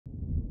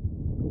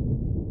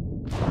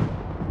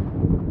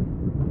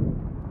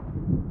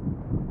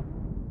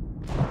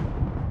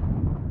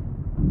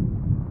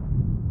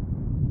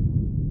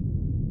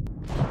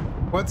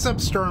What's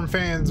up, Storm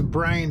fans?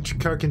 Bryant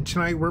Cook, and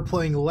tonight we're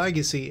playing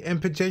Legacy.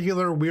 In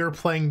particular, we are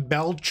playing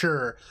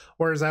Belcher,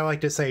 or as I like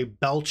to say,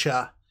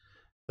 Belcha.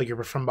 Like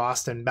you're from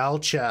Boston,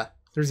 Belcha.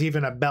 There's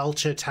even a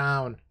Belcha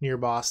town near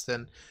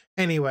Boston.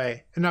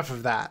 Anyway, enough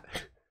of that.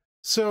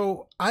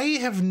 So, I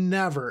have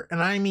never, and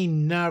I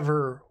mean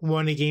never,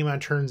 won a game on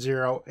turn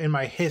 0 in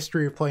my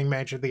history of playing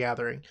Magic the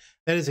Gathering.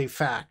 That is a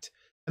fact.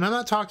 And I'm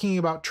not talking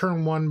about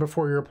turn 1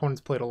 before your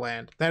opponent's played a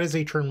land. That is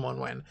a turn 1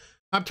 win.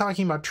 I'm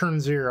talking about turn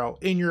 0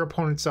 in your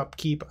opponent's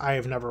upkeep. I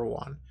have never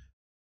won.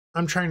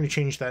 I'm trying to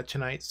change that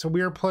tonight. So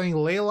we are playing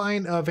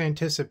Leyline of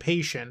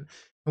Anticipation,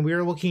 and we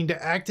are looking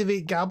to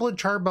activate Goblin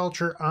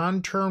Charbelcher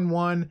on turn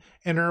 1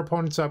 in our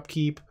opponent's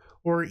upkeep,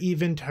 or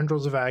even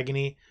Tendrils of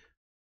Agony.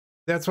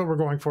 That's what we're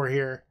going for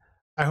here.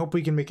 I hope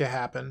we can make it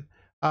happen.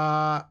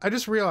 I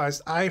just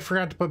realized I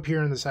forgot to put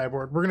Pier in the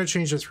sideboard. We're going to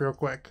change this real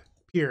quick.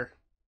 Pier.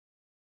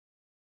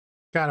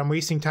 God, I'm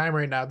wasting time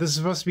right now. This is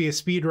supposed to be a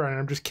speed run, and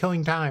I'm just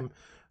killing time.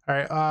 All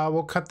right,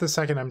 we'll cut the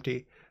second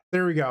empty.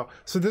 There we go.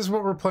 So this is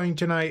what we're playing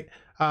tonight.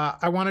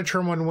 I want a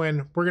turn 1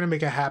 win. We're going to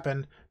make it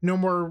happen. No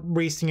more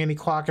wasting any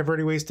clock. I've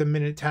already wasted a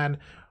minute 10.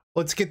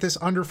 Let's get this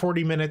under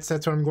 40 minutes.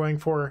 That's what I'm going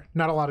for.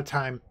 Not a lot of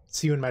time.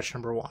 See you in match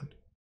number 1.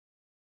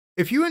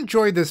 If you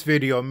enjoyed this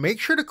video, make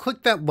sure to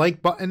click that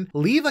like button,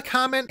 leave a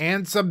comment,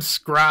 and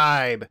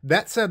subscribe.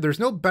 That said, there's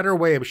no better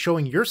way of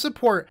showing your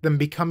support than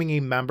becoming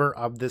a member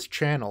of this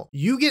channel.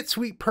 You get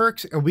sweet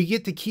perks, and we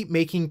get to keep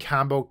making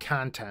combo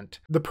content.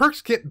 The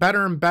perks get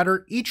better and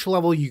better each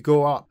level you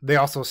go up. They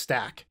also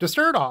stack. To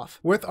start off,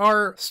 with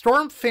our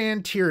Storm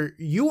Fan tier,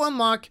 you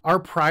unlock our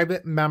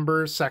private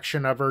members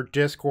section of our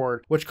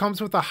Discord, which comes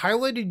with a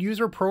highlighted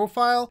user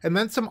profile and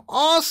then some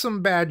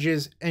awesome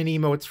badges and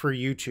emotes for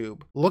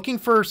YouTube. Looking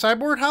for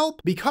sideboard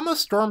help? Become a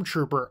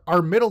Stormtrooper,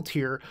 our middle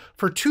tier,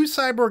 for 2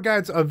 sideboard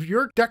guides of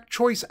your deck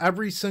choice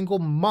every single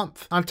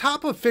month, on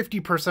top of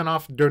 50%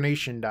 off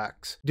donation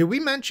decks. Did we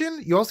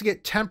mention you also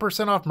get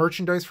 10% off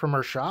merchandise from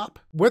our shop?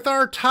 With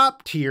our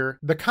top tier,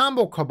 the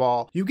Combo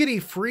Cabal, you get a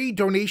free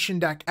donation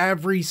deck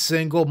every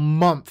single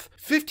month,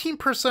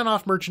 15%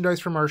 off merchandise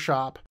from our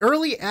shop,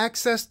 early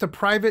access to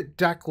private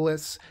deck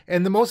lists,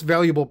 and the most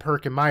valuable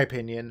perk in my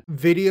opinion,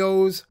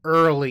 videos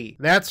early.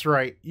 That's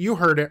right, you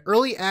heard it,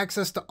 early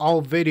access to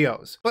all videos.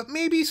 But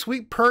maybe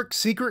sweet perk,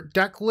 secret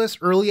deck list,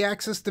 early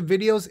access to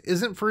videos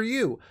isn't for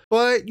you,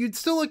 but you'd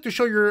still like to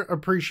show your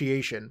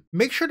appreciation.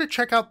 Make sure to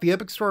check out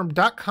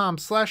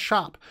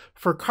theepicstorm.com/shop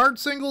for card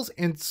singles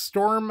and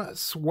Storm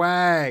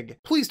swag.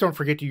 Please don't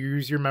forget to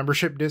use your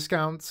membership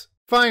discounts.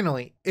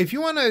 Finally, if you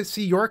want to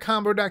see your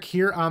combo deck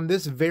here on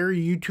this very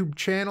YouTube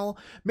channel,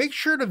 make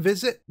sure to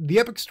visit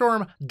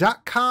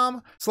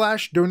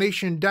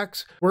theepicstorm.com/donation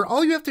decks, where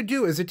all you have to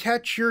do is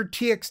attach your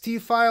TXT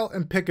file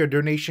and pick a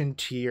donation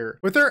tier.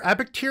 With our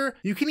Epic tier,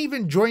 you can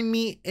even join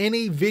me in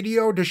a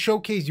video to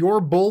showcase your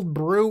bold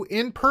brew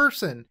in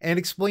person and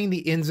explain the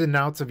ins and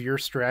outs of your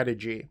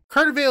strategy.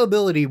 Card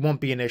availability won't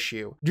be an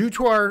issue due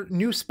to our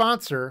new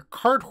sponsor,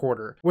 Card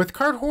Hoarder. With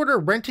Card Hoarder,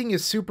 renting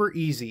is super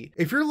easy.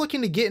 If you're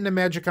looking to get into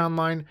Magic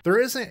Online, there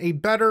isn't a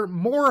better,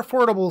 more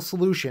affordable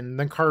solution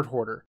than Card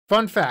Hoarder.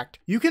 Fun fact,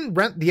 you can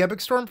rent the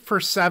Epic Storm for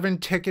 7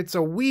 tickets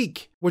a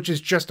week, which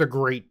is just a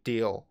great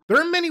deal. There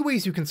are many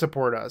ways you can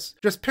support us.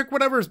 Just pick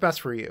whatever is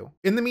best for you.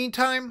 In the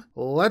meantime,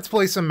 let's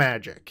play some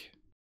Magic.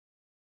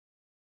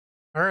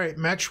 Alright,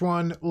 match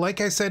 1.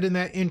 Like I said in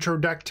that intro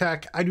deck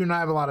tech, I do not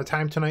have a lot of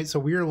time tonight, so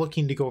we are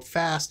looking to go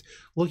fast,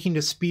 looking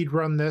to speed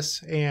run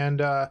this, and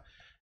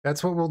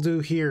that's what we'll do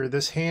here.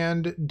 This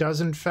hand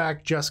does in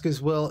fact Jeskai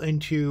Will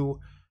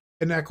into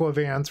an Echo of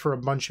Aeons for a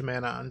bunch of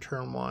mana on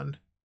turn 1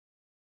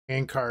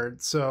 and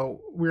cards. So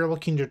we're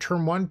looking to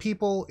turn 1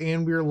 people,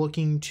 and we're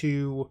looking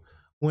to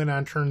win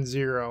on turn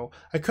 0.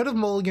 I could have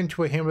mulliganed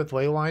to a hand with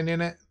Leyline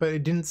in it, but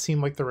it didn't seem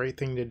like the right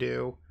thing to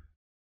do.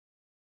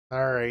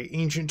 Alright,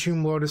 Ancient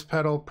Tomb, Lotus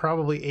Petal,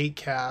 probably 8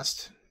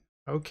 cast.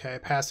 Okay,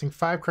 passing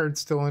 5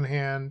 cards still in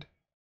hand.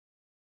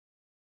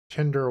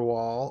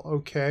 Tinderwall,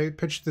 okay,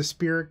 pitch the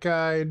Spirit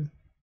Guide.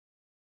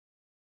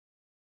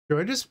 Do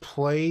I just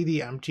play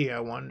the empty, I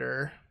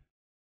wonder?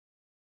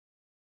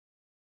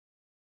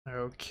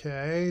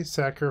 Okay,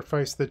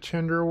 sacrifice the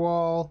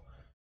Tinderwall,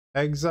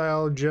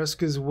 exile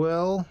Jeskai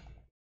Will,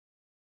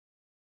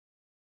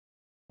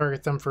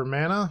 target them for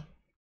mana.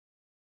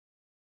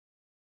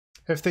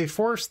 If they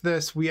force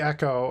this, we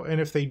echo,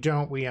 and if they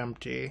don't, we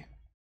empty.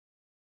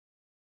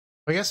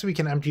 I guess we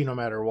can empty no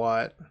matter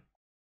what.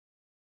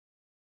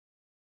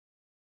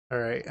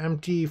 Alright,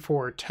 empty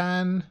for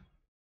 10.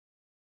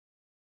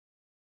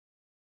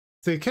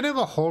 They could have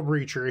a Hull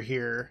Breacher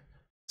here,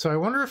 so I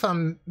wonder if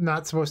I'm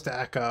not supposed to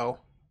echo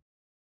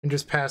and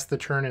just pass the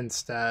turn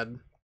instead.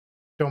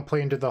 Don't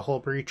play into the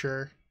Hull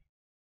Breacher.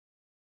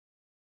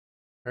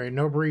 Alright,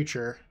 no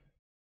Breacher.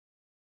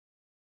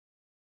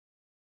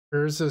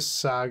 There's a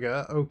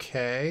Saga,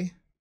 okay.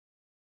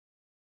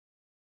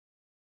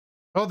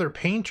 Oh, they're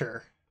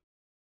Painter.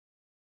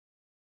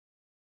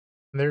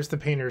 And there's the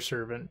Painter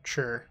Servant,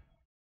 sure.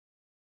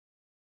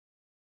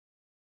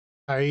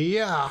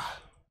 Yeah.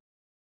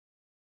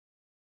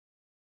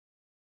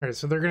 Alright,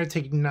 so they're going to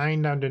take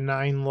 9 down to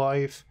 9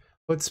 life.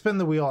 Let's spin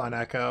the wheel on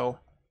Echo.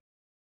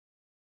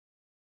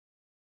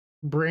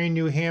 Brand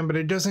new hand, but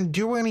it doesn't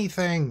do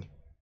anything.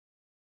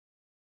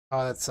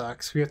 Oh, that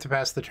sucks. We have to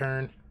pass the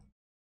turn.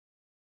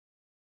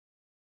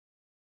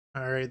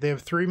 Alright, they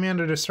have 3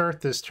 mana to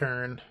start this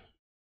turn.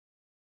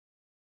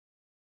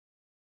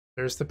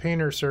 There's the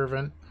Painter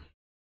Servant.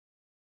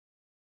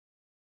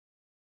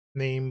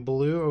 Name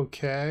blue,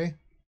 okay.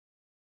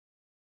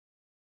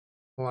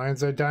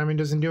 Lion's Eye Diamond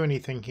doesn't do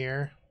anything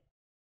here.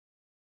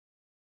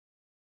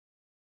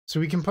 So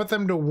we can put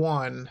them to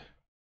 1.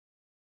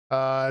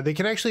 They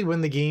could actually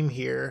win the game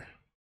here.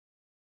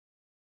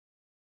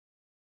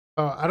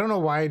 Oh, I don't know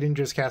why I didn't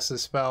just cast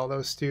this spell. That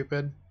was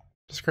stupid.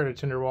 Discard a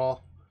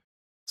Tinderwall.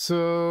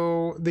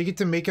 So they get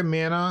to make a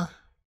mana,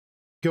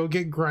 go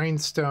get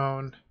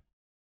Grindstone,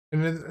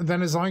 and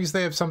then as long as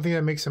they have something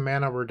that makes a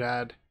mana, we're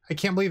dead. I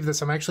can't believe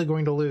this. I'm actually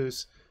going to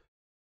lose.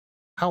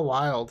 How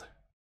wild.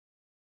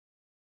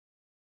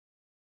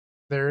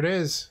 There it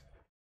is.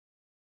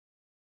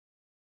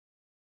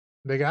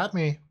 They got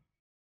me.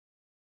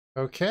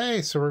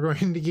 Okay, so we're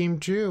going into game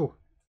 2.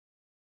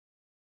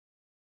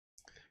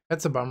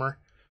 That's a bummer.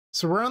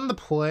 So we're on the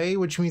play,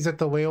 which means that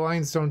the ley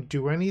lines don't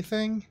do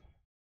anything.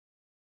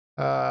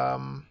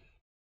 So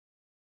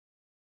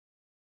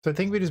I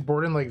think we just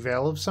board in like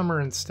Veil of Summer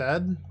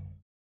instead.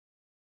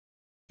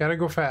 Gotta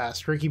go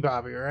fast. Ricky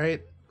Bobby,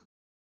 right?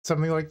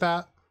 Something like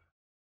that.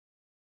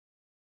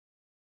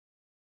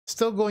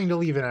 Still going to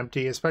leave it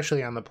empty,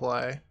 especially on the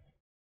play.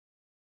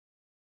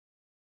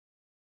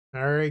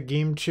 Alright,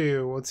 game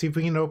 2. Let's see if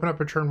we can open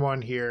up a turn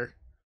 1 here.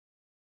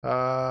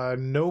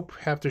 Nope,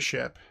 have to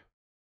ship.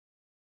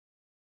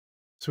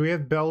 So we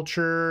have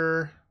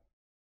Belcher.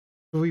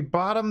 We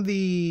bottom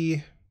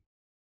the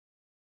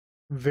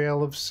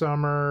Veil of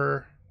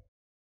Summer.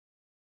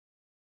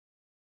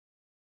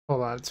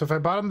 Hold on. So if I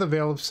bottom the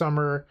Veil of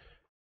Summer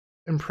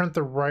and print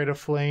the Rite of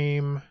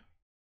Flame,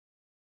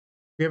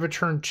 we have a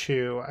turn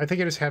 2. I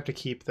think I just have to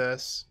keep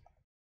this.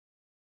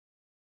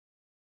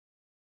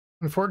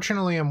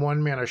 Unfortunately, I'm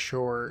 1 mana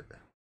short.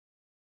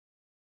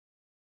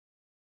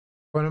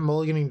 When I'm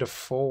mulliganing to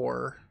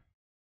 4.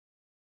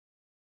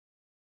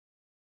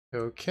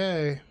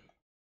 Okay.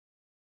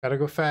 Gotta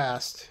go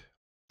fast.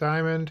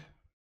 Diamond.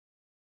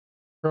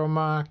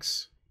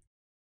 Chromox.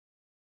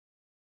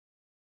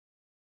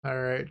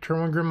 Alright,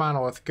 turn 1 Grim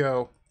Monolith,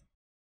 go.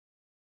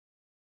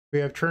 We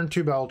have turn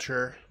 2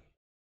 Belcher.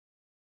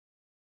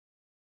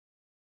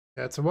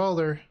 That's a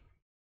Welder.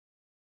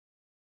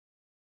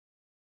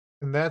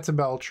 And that's a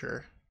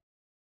Belcher.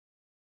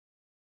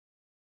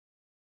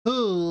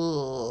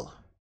 Ooh.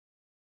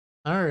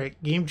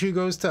 Alright, game 2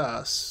 goes to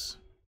us.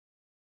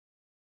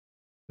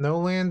 No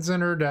lands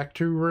in our deck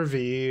to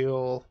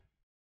reveal.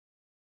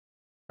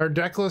 Our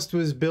deck list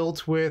was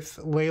built with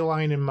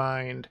Leyline in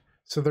mind,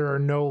 so there are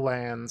no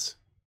lands.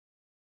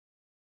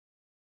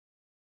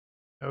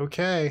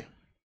 Okay.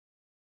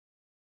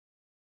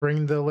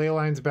 Bring the ley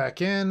lines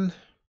back in.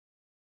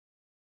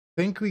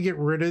 Think we get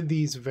rid of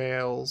these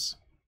veils.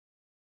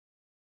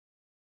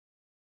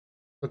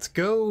 Let's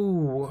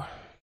go.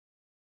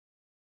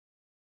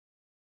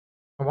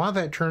 I want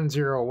that turn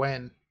 0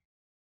 win.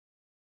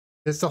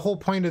 That's the whole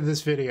point of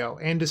this video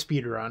and a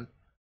speedrun.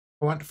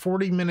 I want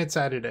 40 minutes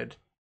edited.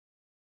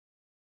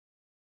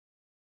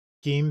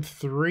 Game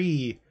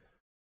 3.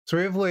 So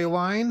we have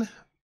Leyline.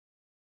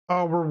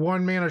 Oh, we're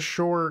 1 mana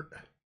short.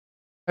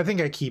 I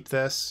think I keep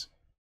this.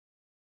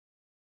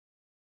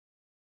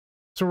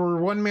 So we're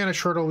 1 mana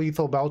short of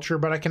Lethal Belcher,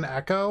 but I can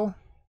Echo.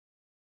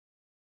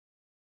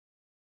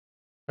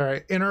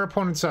 Alright, in our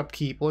opponent's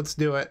upkeep. Let's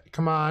do it.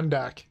 Come on,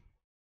 deck.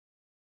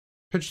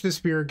 Pitch the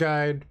Spirit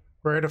Guide.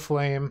 Rite of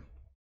Flame.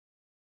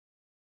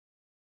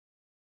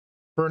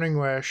 Burning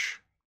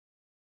Wish.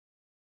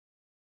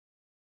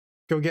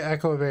 Go get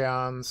Echo of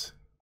Aeons.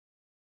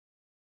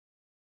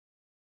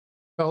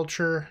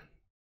 Belcher.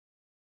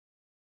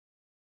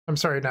 I'm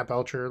sorry, not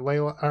Belcher.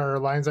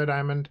 Lion's Eye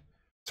Diamond.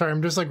 Sorry,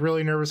 I'm just like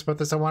really nervous about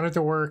this. I want it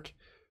to work.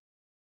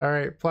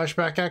 Alright,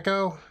 Flashback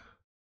Echo.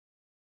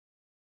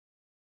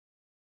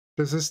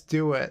 Does this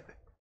do it?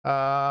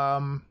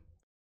 Chromox,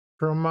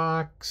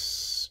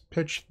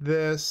 pitch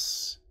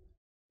this.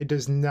 It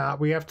does not.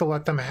 We have to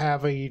let them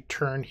have a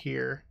turn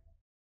here.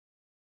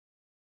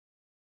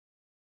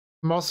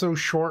 I'm also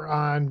short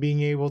on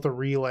being able to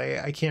relay.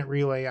 I can't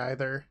relay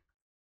either.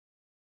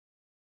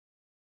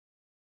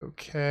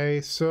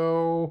 Okay,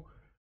 so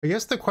I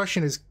guess the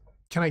question is,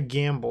 can I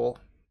gamble?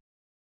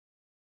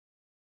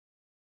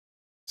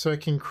 So I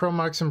can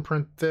Chromox and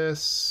print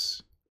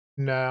this.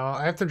 No,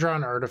 I have to draw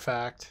an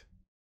artifact.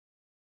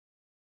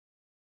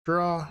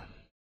 Draw.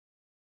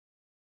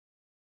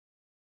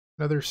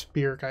 Another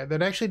Spirit Guide.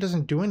 That actually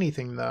doesn't do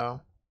anything,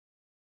 though.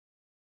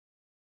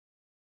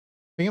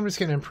 I think I'm just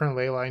going to imprint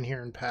Leyline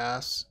here and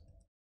pass.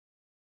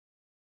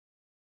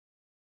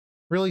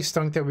 Really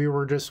stunk that we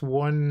were just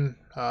 1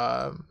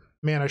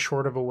 mana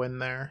short of a win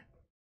there.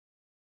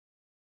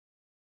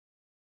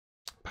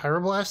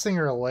 Pyroblasting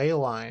or a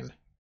Leyline?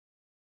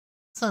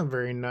 It's not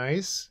very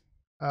nice.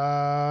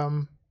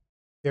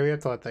 Yeah, we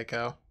have to let that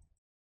go.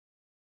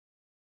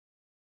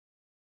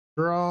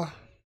 Draw.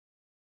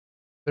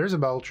 There's a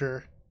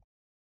Belcher.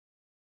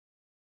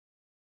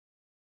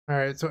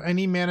 Alright, so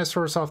any mana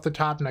source off the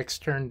top next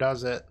turn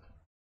does it.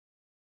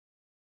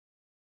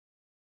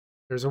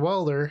 There's a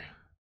Welder.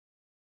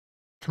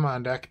 Come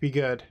on, deck, be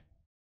good.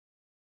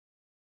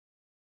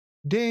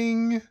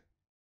 Ding!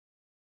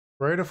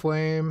 Rite of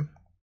Flame.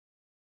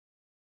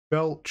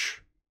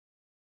 Belch.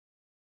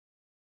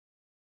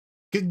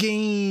 Good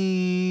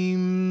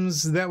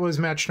games! That was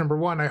match number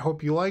 1. I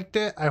hope you liked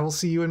it. I will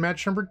see you in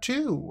match number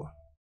 2.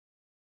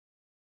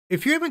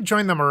 If you haven't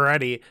joined them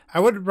already, I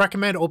would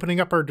recommend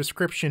opening up our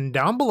description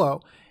down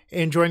below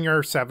and joining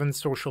our 7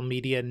 social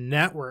media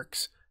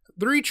networks.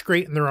 They're each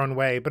great in their own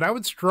way, but I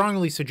would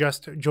strongly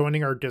suggest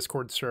joining our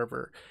Discord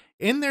server.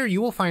 In there,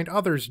 you will find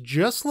others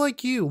just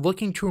like you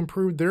looking to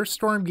improve their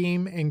Storm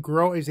game and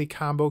grow as a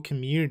combo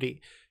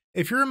community.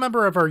 If you're a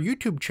member of our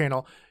YouTube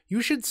channel,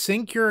 you should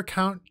sync your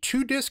account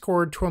to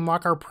Discord to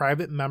unlock our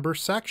private member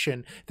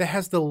section that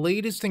has the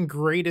latest and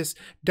greatest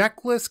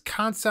deck lists,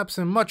 concepts,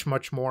 and much,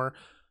 much more.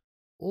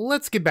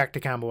 Let's get back to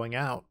comboing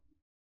out.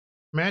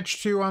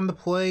 Match 2 on the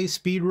play,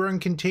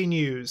 speedrun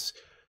continues.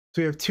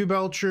 So we have 2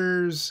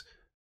 Belchers.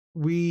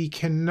 We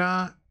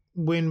cannot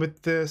win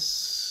with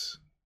this.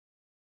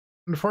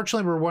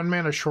 Unfortunately, we're 1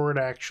 mana short,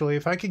 actually.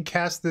 If I could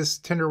cast this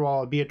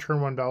Tinderwall, it'd be a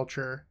turn 1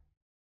 Belcher.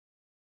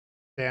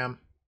 Damn.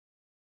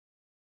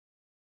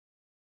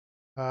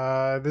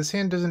 This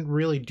hand doesn't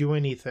really do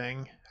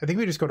anything. I think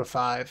we just go to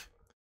 5.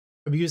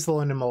 Abuse the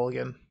land and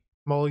Mulligan.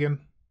 Mulligan.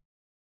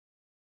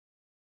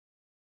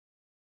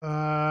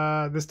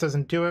 This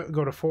doesn't do it.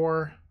 Go to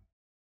 4.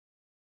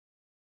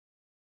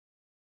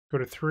 Go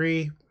to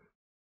 3.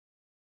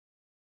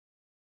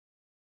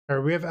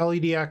 Alright, we have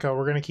LED Echo.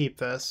 We're gonna keep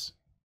this.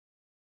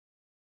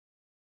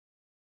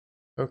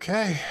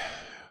 Okay.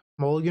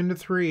 Mulligan to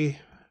 3.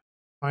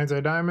 Mind's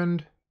Eye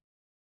Diamond.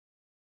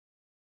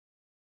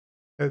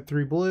 Add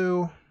 3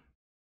 blue.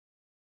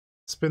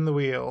 Spin the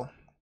wheel.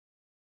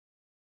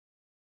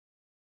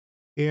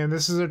 And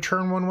this is a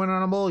turn 1 win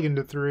on a Mulligan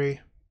to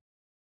 3.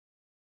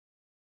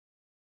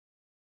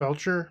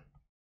 Belcher.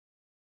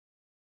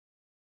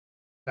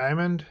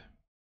 Diamond.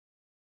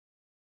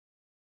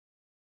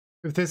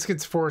 If this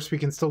gets forced, we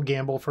can still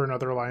gamble for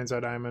another Lion's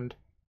Eye Diamond.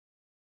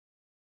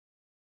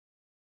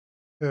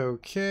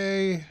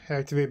 Okay.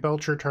 Activate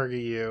Belcher,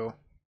 target you.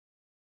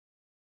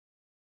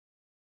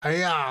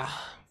 Hiya!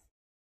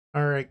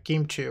 Alright,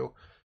 game 2.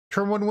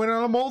 Turn 1 win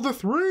on a Mull to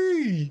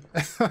 3!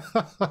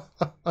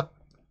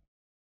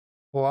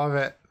 Love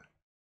it.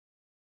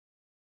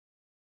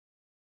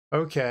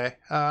 Okay,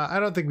 I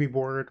don't think we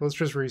boarded. Let's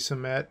just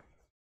resubmit.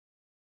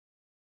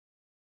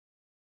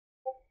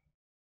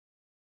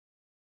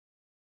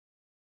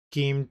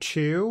 Game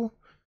 2.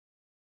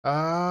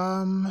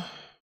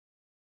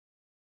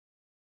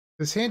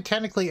 This hand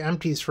technically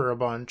empties for a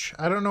bunch.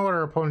 I don't know what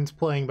our opponent's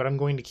playing, but I'm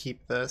going to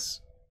keep this.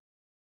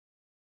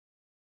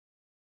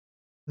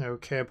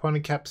 Okay,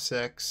 opponent kept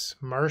 6.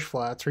 Marsh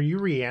Flats. Are you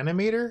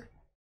Reanimator?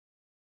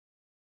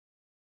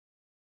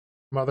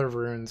 Mother of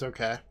Runes,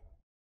 okay.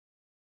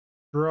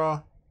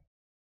 Draw.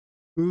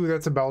 Ooh,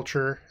 that's a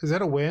Belcher. Is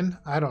that a win?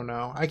 I don't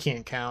know. I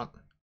can't count.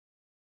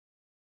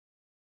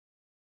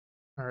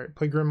 Alright,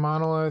 play Grim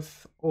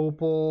Monolith,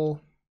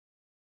 Opal.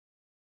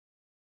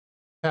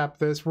 Tap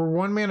this. We're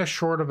 1 mana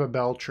short of a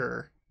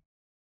Belcher.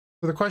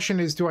 So the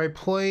question is, do I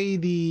play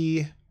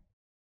the...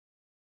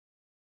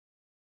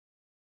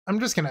 I'm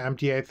just going to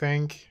empty, I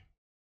think.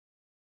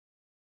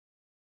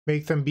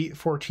 Make them beat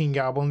 14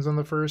 goblins on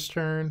the first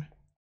turn.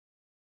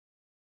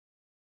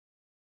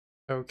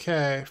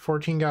 Okay,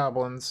 14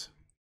 goblins.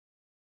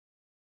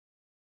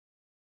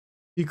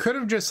 You could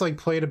have just like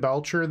played a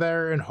Belcher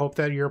there and hope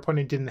that your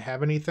opponent didn't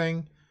have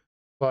anything,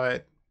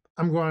 but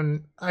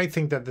I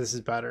think that this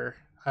is better.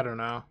 I don't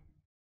know.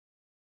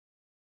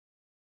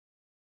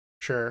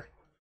 Sure.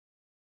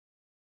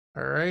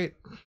 All right.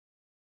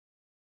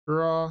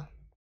 Draw.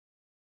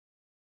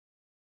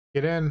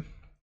 Get in.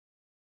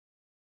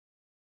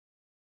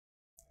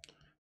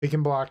 We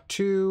can block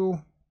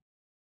 2.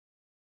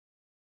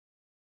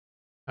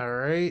 All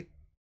right.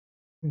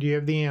 Do you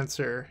have the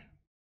answer?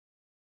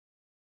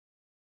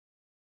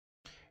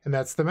 And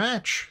that's the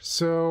match.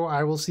 So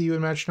I will see you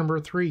in match number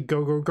 3.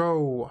 Go, go,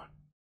 go.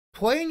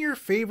 Playing your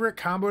favorite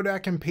combo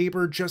deck in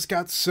paper just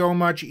got so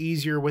much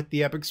easier with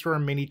the Epic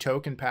Storm Mini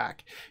Token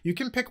Pack. You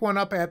can pick one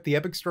up at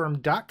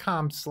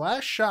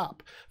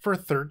theepicstorm.com/shop for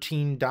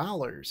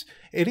 $13.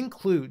 It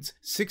includes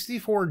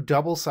 64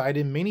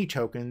 double-sided mini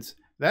tokens.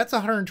 That's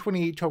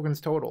 128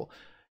 tokens total.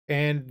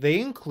 And they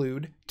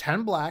include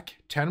 10 black,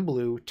 10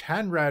 blue,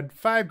 10 red,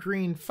 5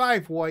 green,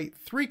 5 white,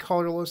 3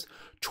 colorless,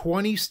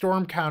 20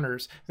 storm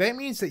counters. That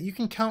means that you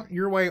can count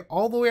your way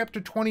all the way up to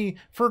 20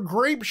 for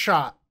Grape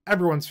Shot,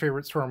 everyone's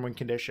favorite Stormwind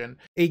condition,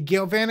 a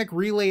Galvanic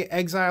Relay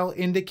Exile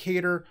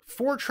Indicator,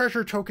 4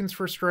 treasure tokens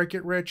for Strike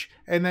It Rich,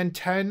 and then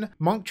 10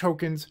 monk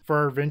tokens for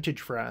our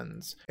vintage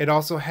friends. It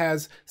also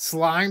has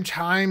Slime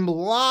Time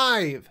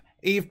Live,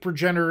 8th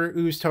Progenitor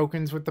Ooze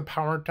tokens with the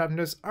power and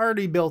toughness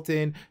already built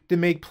in to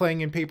make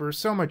playing in paper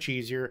so much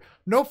easier.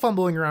 No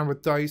fumbling around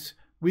with dice.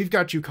 We've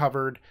got you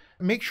covered.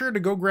 Make sure to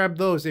go grab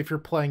those if you're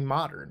playing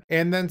Modern.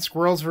 And then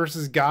Squirrels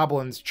versus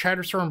Goblins,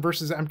 Chatterstorm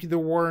versus Empty the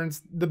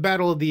Warrens, the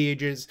Battle of the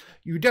Ages.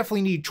 You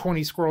definitely need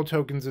 20 Squirrel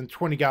tokens and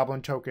 20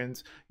 Goblin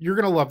tokens. You're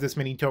going to love this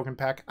mini token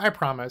pack, I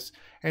promise.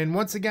 And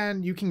once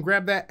again, you can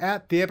grab that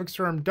at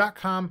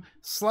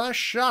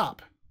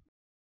theepicstorm.com/shop.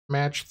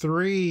 Match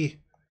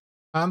 3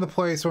 on the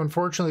play. So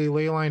unfortunately,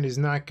 Leyline is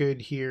not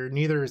good here.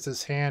 Neither is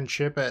this hand.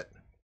 Ship it.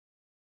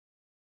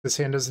 This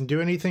hand doesn't do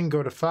anything.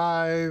 Go to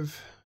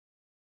 5.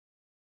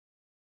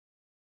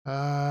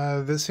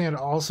 This hand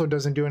also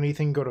doesn't do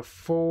anything. Go to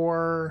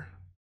 4.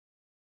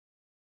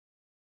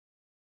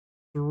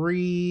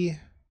 3.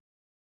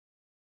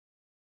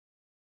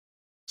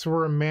 So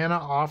we're a mana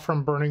off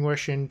from Burning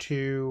Wish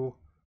into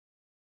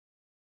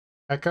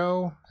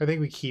Echo. I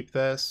think we keep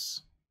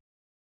this.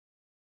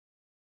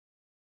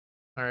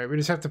 Alright, we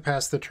just have to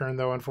pass the turn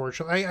though,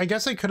 unfortunately. I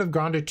guess I could have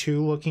gone to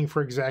 2 looking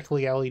for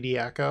exactly LED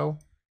Echo.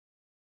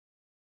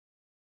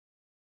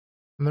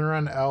 And they're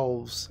on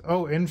elves.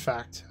 Oh,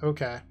 Infect.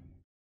 Okay.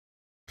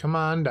 Come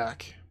on,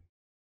 deck.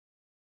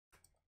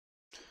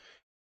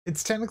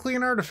 It's technically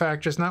an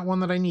artifact, just not one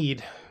that I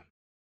need.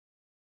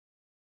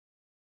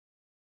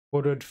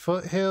 Wooded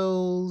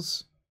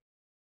Foothills.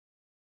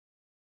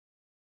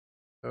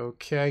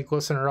 Okay,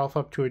 Glistener Elf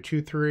up to a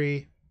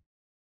 2/3.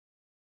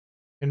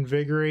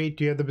 Invigorate.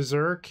 Do you have the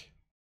Berserk?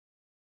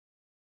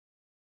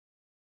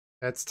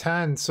 That's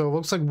 10, so it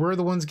looks like we're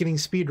the ones getting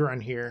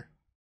speedrun here.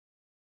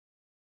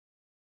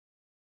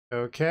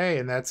 Okay,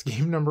 and that's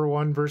game number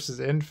 1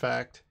 versus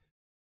Infect.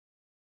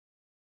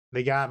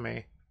 They got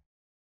me.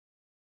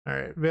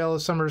 Alright, Veil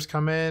of Summers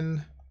come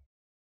in.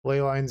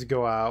 Leylines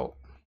go out.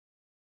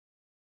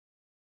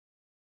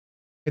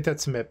 Hit that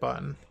submit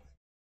button.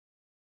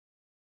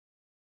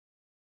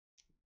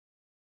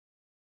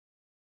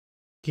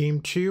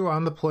 Game 2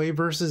 on the play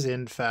versus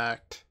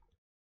Infect.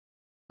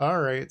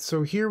 Alright,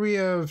 so here we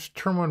have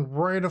turn 1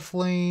 Rite of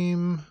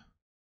Flame.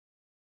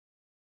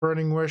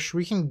 Burning Wish.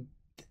 We can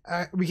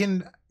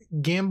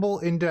gamble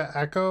into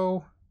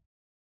Echo.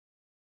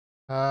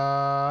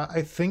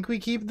 I think we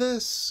keep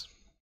this.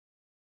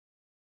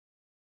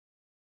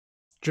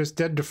 Just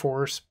dead to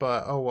force,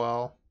 but oh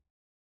well.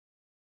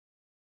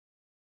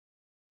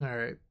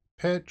 Alright,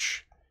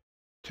 pitch.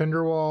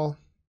 Tinderwall.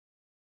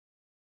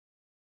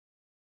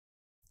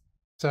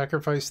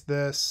 Sacrifice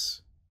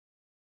this.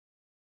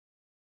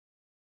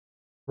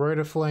 Rite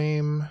of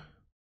Flame.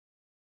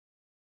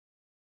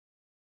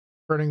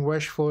 Burning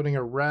Wish floating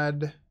a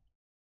red.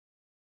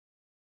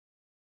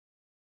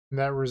 And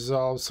that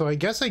resolves. So I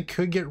guess I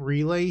could get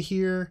Relay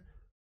here.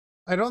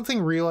 I don't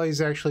think Relay is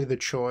actually the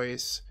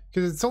choice,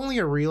 because it's only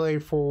a Relay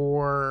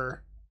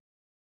for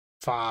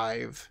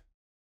 5.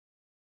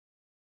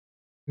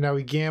 Now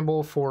we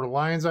gamble for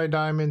Lion's Eye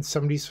Diamond,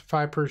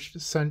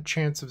 75%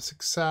 chance of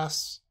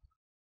success.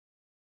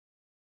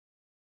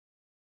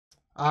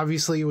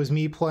 Obviously it was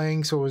me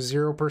playing, so it was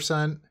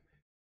 0%.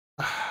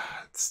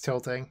 It's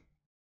tilting.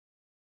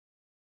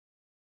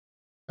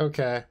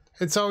 Okay,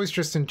 it's always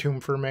just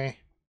Entomb for me.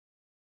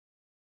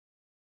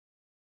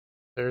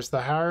 There's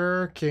the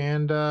Hierarch,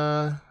 and you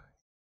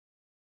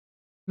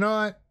know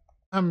what?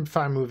 I'm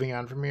fine moving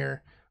on from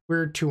here.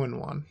 We're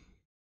 2-1.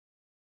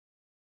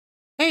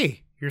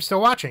 Hey, you're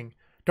still watching.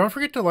 Don't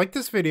forget to like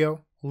this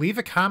video, leave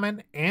a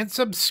comment, and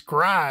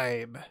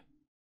subscribe.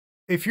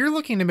 If you're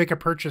looking to make a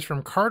purchase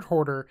from Card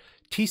Hoarder,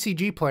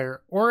 TCG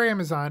Player, or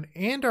Amazon,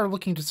 and are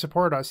looking to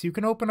support us, you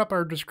can open up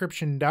our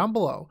description down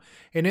below,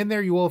 and in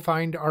there you will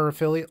find our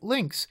affiliate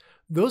links.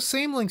 Those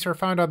same links are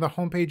found on the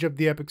homepage of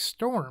the Epic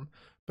Storm.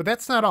 But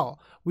that's not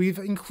all. We've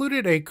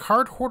included a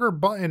Card Hoarder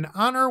button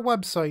on our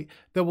website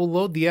that will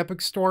load the Epic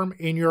Storm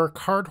in your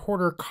Card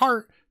Hoarder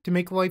cart to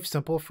make life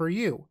simple for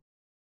you.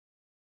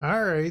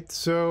 Alright,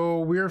 so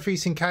we're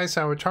facing Kai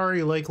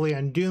Sawatari, likely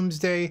on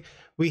Doomsday.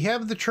 We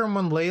have the turn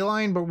 1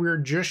 Leyline, but we're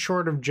just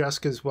short of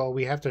Jeskai as well.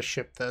 We have to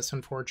ship this,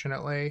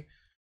 unfortunately.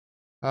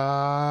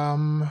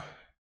 Wrong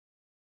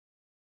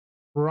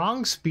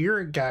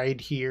Spirit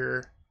Guide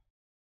here.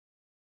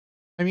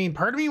 I mean,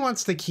 part of me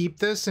wants to keep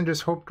this and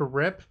just hope to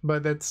rip,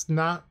 but that's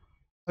not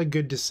a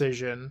good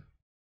decision.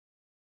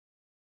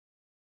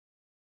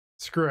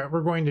 Screw it,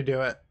 we're going to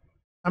do it.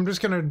 I'm just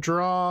going to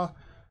draw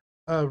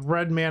a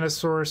red mana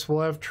source.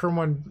 We'll have turn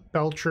 1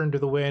 Belcher into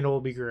the way and it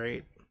will be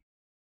great.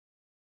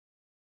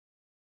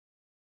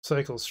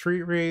 Cycle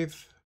Street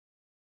Wraith.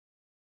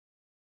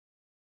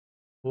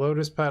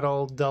 Lotus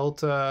Petal,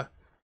 Delta,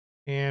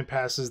 and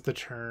passes the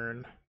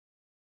turn.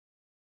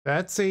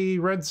 That's a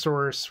red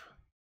source.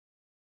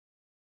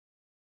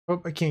 Oh,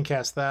 I can't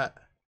cast that.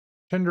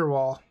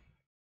 Tinderwall.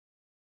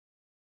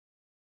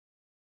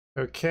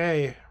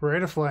 Okay,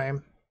 Rite of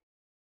Flame.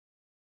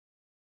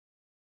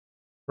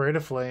 Rite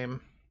of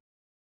Flame.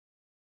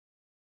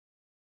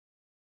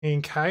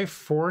 And Kai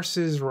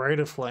forces Rite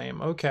of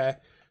Flame. Okay.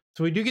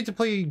 So we do get to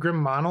play Grim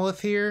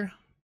Monolith here.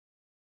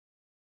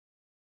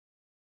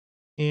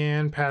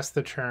 And pass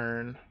the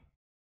turn.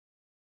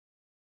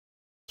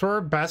 So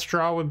our best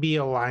draw would be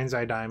a Lion's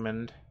Eye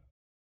Diamond.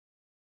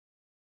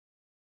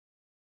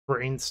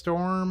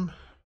 Brainstorm.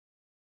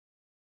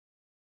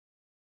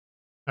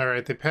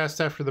 Alright, they passed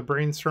after the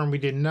Brainstorm. We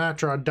did not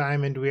draw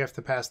Diamond. We have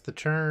to pass the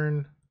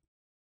turn.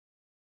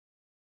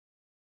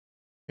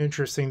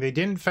 Interesting. They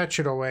didn't fetch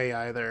it away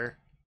either.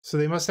 So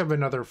they must have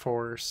another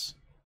force.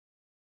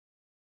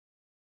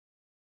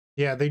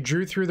 Yeah, they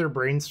drew through their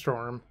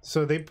Brainstorm.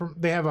 So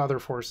they have other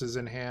forces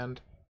in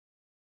hand.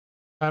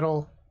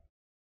 Petal.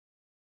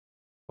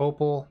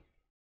 Opal.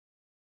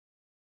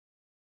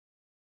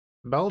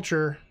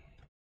 Belcher.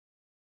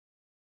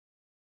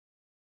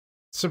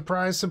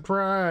 Surprise,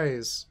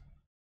 surprise.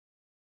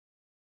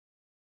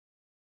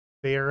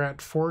 They are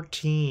at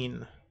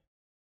 14.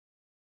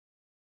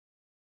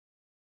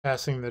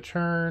 Passing the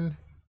turn.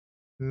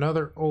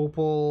 Another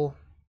Opal.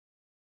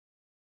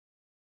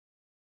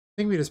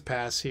 I think we just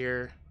pass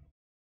here.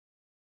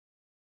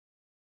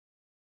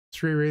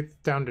 3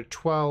 Wraith down to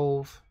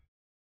 12.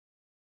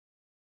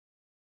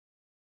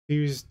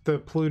 Use the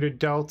polluted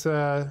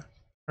Delta.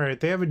 Alright,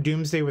 they have a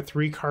Doomsday with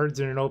 3 cards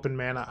and an open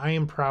mana. I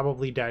am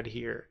probably dead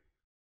here.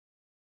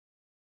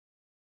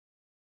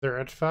 They're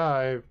at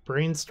 5.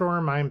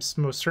 Brainstorm, I'm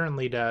most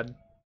certainly dead.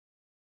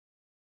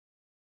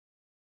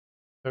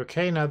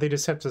 Okay, now they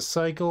just have to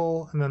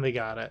cycle, and then they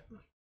got it.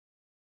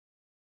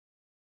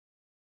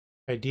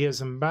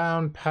 Ideas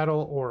Unbound,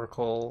 Petal,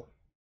 Oracle.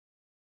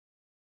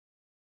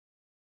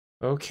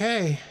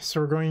 Okay, so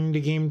we're going to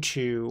game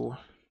 2.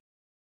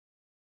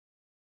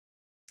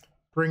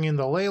 Bring in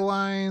the ley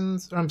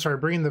lines. I'm sorry,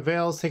 bring in the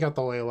veils, take out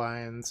the ley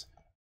lines.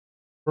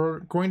 We're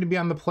going to be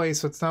on the play,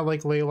 so it's not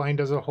like ley line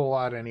does a whole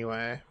lot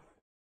anyway.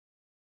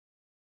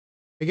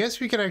 I guess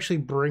we could actually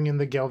bring in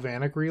the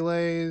galvanic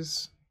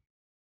relays.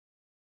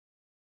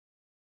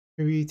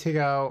 Maybe take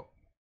out...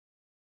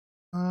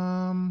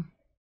 I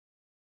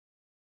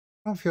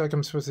don't feel like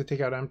I'm supposed to take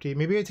out empty.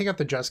 Maybe I take out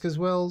the Jeskai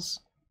Wills.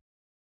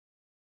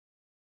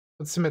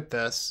 Let's submit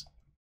this.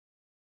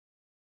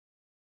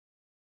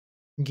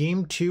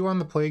 Game 2 on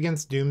the play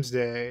against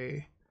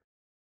Doomsday.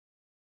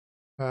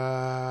 We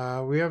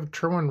have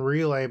turn 1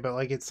 relay, but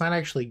like it's not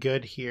actually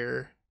good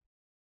here.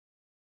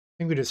 I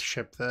think we just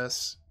ship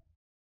this.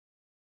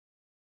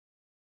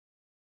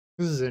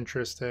 This is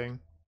interesting.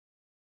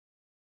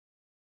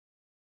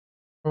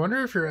 I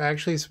wonder if you're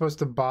actually supposed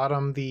to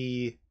bottom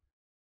the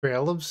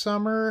Veil of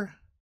Summer.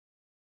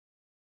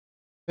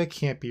 That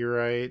can't be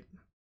right.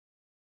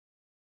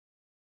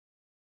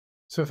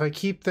 So if I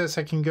keep this,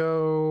 I can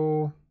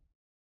go...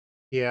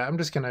 Yeah, I'm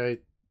just gonna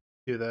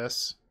do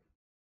this.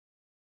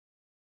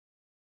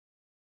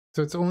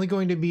 So it's only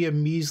going to be a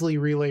measly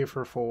relay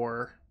for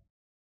 4.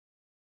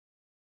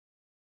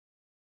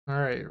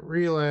 Alright,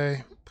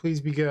 relay.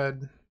 Please be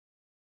good.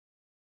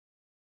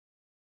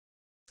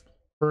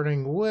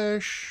 Burning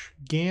Wish.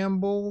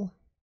 Gamble.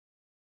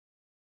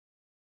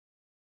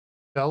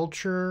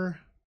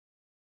 Belcher.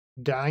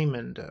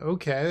 Diamond.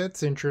 Okay,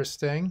 that's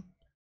interesting.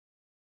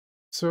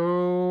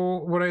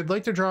 So what I'd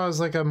like to draw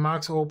is like a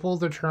Mox Opal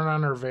to turn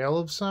on our Veil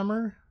of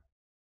Summer.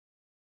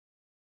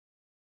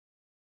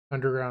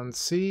 Underground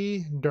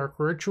Sea, Dark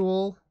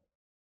Ritual,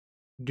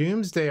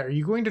 Doomsday. Are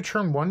you going to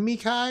turn 1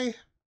 Mikai?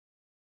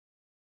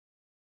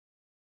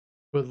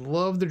 Would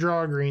love to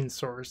draw a green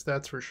source,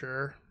 that's for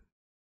sure.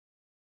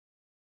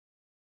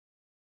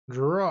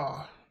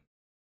 Draw.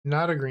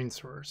 Not a green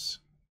source.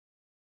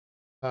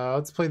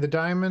 Let's play the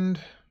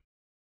diamond.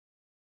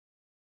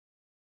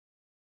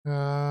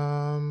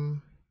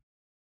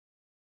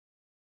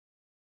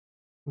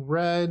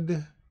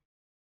 Red,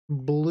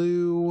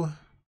 blue.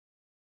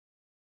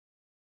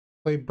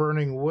 Play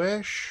Burning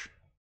Wish.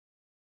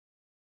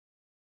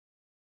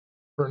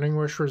 Burning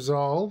Wish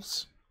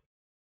resolves.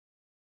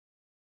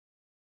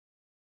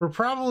 We're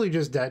probably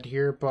just dead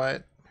here,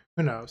 but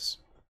who knows?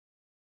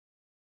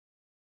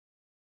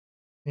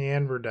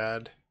 And we're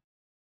dead.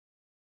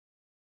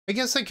 I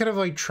guess I could have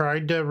like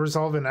tried to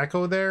resolve an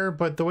echo there,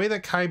 but the way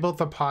that Kai built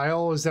the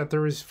pile is that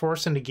there was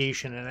force and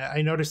negation in it.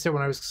 I noticed it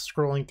when I was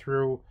scrolling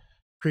through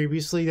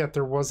previously that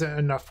there wasn't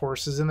enough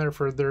forces in there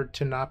for there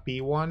to not be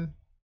one.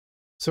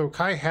 So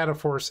Kai had a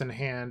force in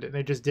hand, and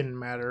it just didn't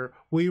matter.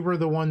 We were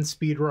the one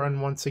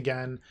speedrun once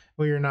again.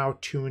 We are now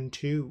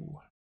 2-2.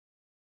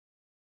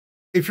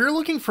 If you're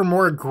looking for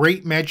more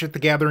great Magic the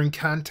Gathering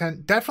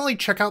content, definitely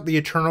check out the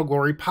Eternal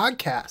Glory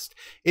podcast.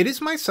 It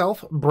is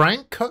myself,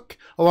 Bryant Cook,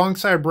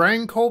 alongside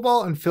Brian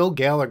Koval and Phil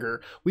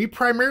Gallagher. We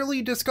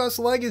primarily discuss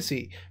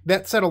Legacy.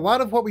 That said, a lot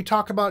of what we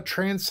talk about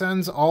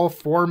transcends all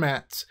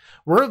formats.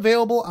 We're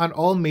available on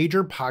all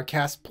major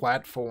podcast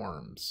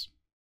platforms.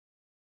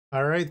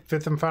 All right,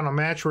 5th and final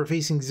match. We're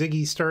facing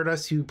Ziggy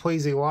Stardust, who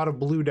plays a lot of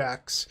blue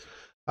decks.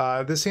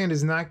 This hand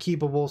is not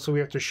keepable, so we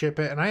have to ship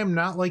it. And I am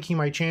not liking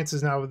my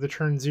chances now with the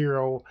turn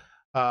 0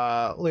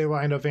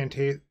 Leyline of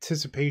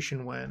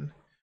Anticipation win.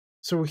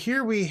 So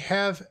here we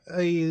have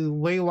a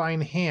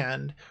Leyline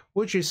hand,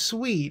 which is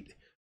sweet,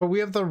 but we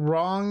have the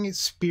wrong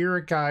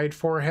spirit guide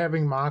for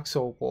having Mox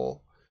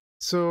Opal.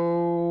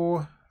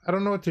 So I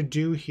don't know what to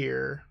do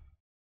here.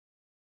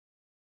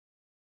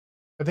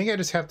 I think I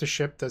just have to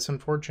ship this,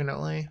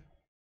 unfortunately.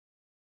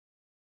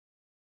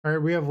 All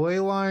right, we have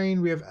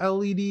Leyline, we have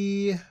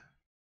LED.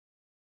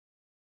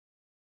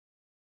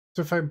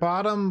 So if I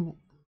bottom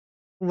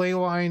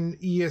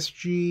Leyline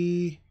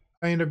ESG,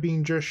 I end up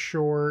being just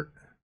short.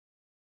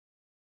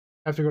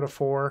 I have to go to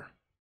 4.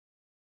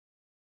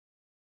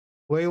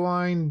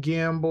 Leyline,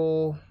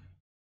 gamble.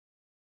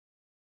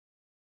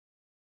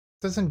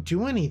 Doesn't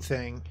do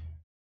anything.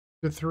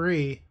 To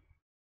 3.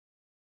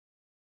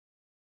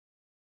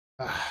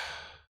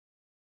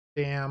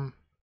 Damn.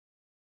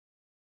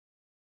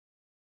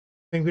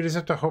 I think we just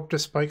have to hope to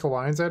spike a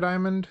lion's eye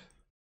diamond.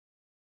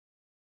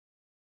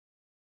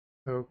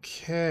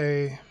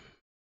 Okay.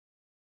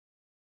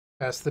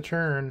 Pass the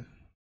turn.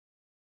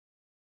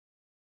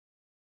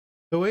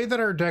 The way that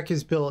our deck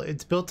is built,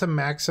 it's built to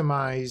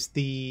maximize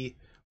the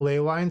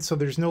Leyline, so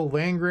there's no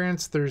land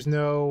grants, there's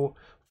no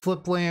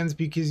flip lands,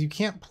 because you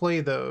can't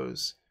play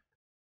those.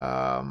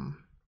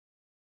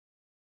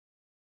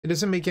 It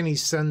doesn't make any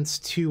sense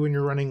to when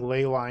you're running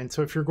Leyline.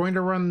 So if you're going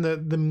to run the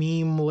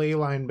meme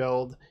Leyline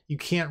build, you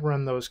can't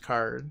run those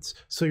cards.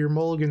 So your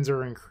mulligans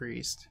are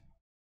increased.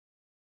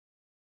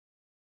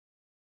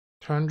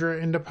 Tundra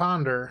into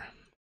Ponder.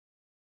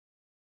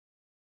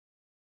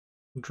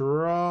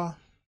 Draw.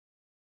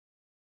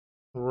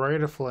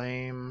 Rite of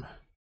Flame.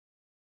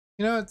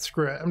 You know what?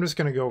 Screw it. I'm just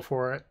going to go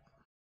for it.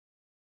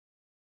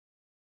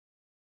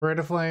 Rite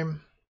of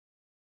Flame.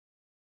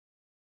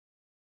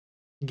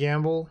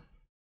 Gamble.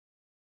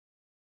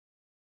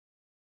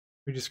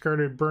 We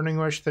discarded Burning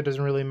Wish. That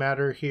doesn't really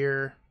matter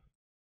here.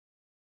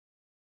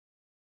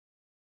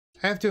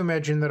 I have to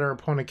imagine that our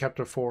opponent kept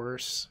a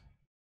force.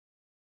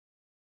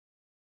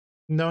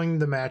 Knowing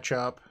the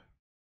matchup.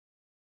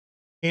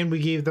 And we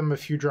gave them a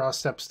few draw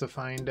steps to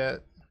find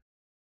it.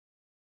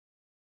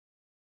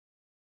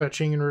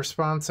 Fetching in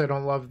response, I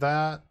don't love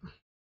that.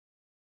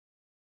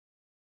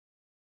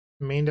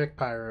 Main deck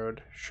Pyroed,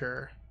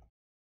 sure.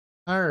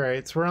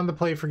 Alright, so we're on the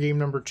play for game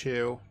number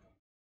 2.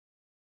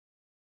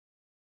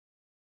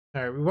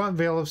 Alright, we want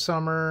Veil of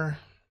Summer.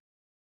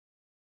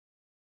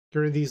 Get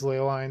rid of these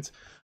Leylines.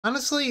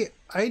 Honestly,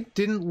 I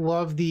didn't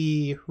love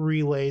the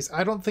relays.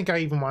 I don't think I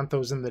even want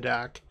those in the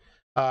deck.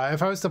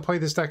 If I was to play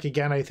this deck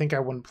again, I think I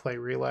wouldn't play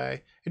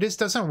relay. It just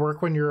doesn't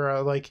work when you're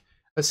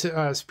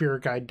a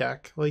Spirit Guide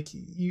deck. Like,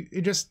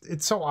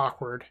 it's so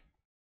awkward.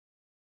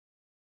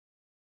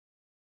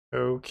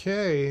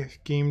 Okay,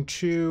 game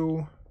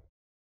 2.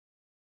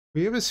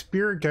 We have a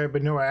Spirit Guide,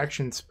 but no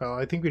action spell.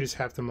 I think we just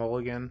have to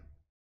mulligan.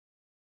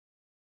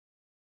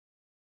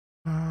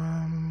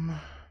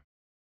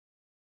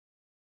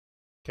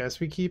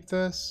 Guess we keep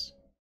this.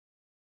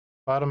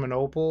 Bottom an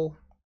opal.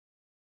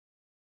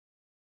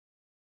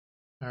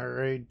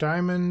 Alright,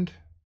 diamond.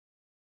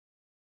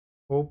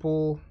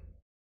 Opal.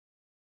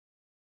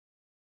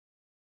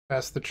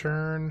 Pass the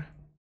turn.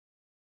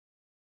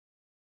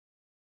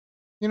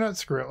 You know what,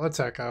 screw it. Let's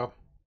echo.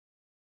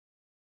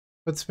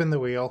 Let's spin the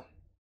wheel.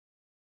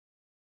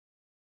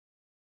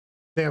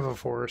 They have a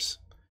force.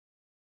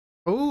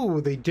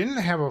 Oh, they didn't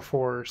have a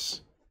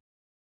force.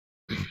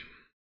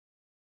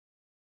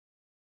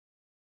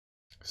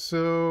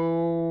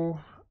 So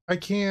I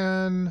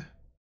can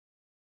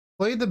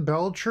play the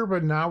Belcher,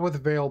 but not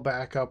with Veil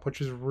backup,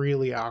 which is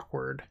really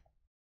awkward.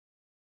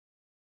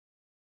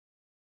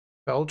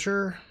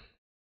 Belcher.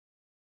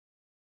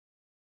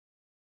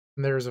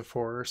 And there's a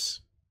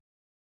force.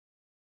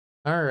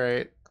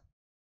 Alright.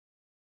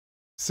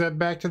 Set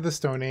back to the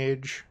Stone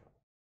Age.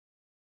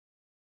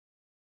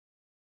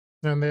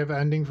 And they have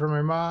ending for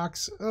my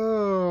mocks.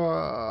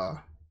 Ugh.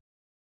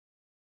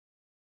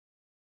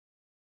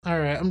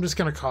 Alright, I'm just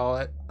gonna call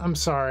it. I'm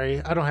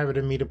sorry. I don't have it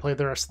in me to play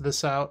the rest of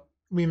this out.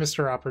 We missed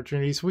our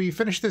opportunities. We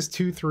finished this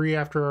 2-3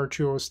 after our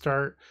 2-0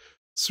 start.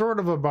 Sort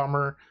of a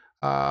bummer.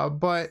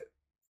 But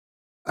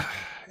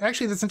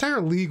actually, this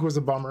entire league was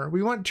a bummer.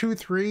 We went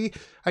 2-3.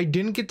 I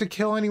didn't get to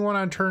kill anyone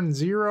on turn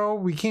 0.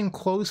 We came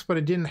close, but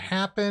it didn't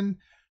happen.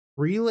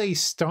 Relay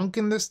stunk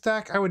in this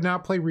deck. I would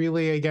not play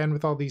Relay again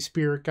with all these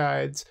Spirit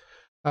Guides.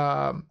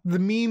 The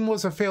meme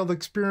was a failed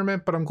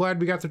experiment, but I'm glad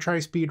we got to try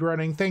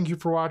speedrunning. Thank you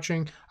for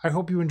watching. I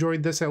hope you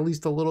enjoyed this at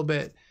least a little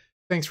bit.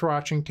 Thanks for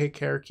watching. Take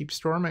care. Keep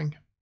storming.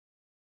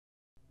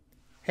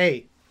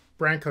 Hey,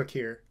 Bryant Cook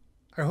here.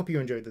 I hope you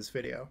enjoyed this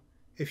video.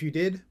 If you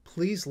did,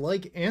 please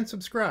like and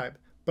subscribe,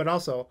 but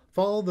also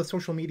follow the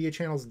social media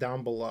channels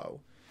down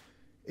below.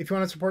 If you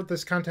want to support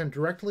this content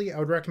directly, I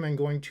would recommend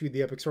going to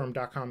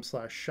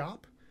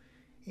theepicstorm.com/shop.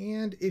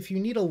 And if you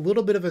need a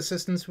little bit of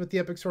assistance with the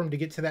Epic Storm to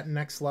get to that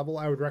next level,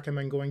 I would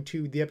recommend going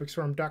to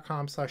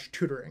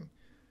theepicstorm.com/tutoring.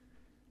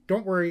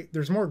 Don't worry,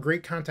 there's more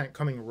great content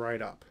coming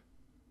right up.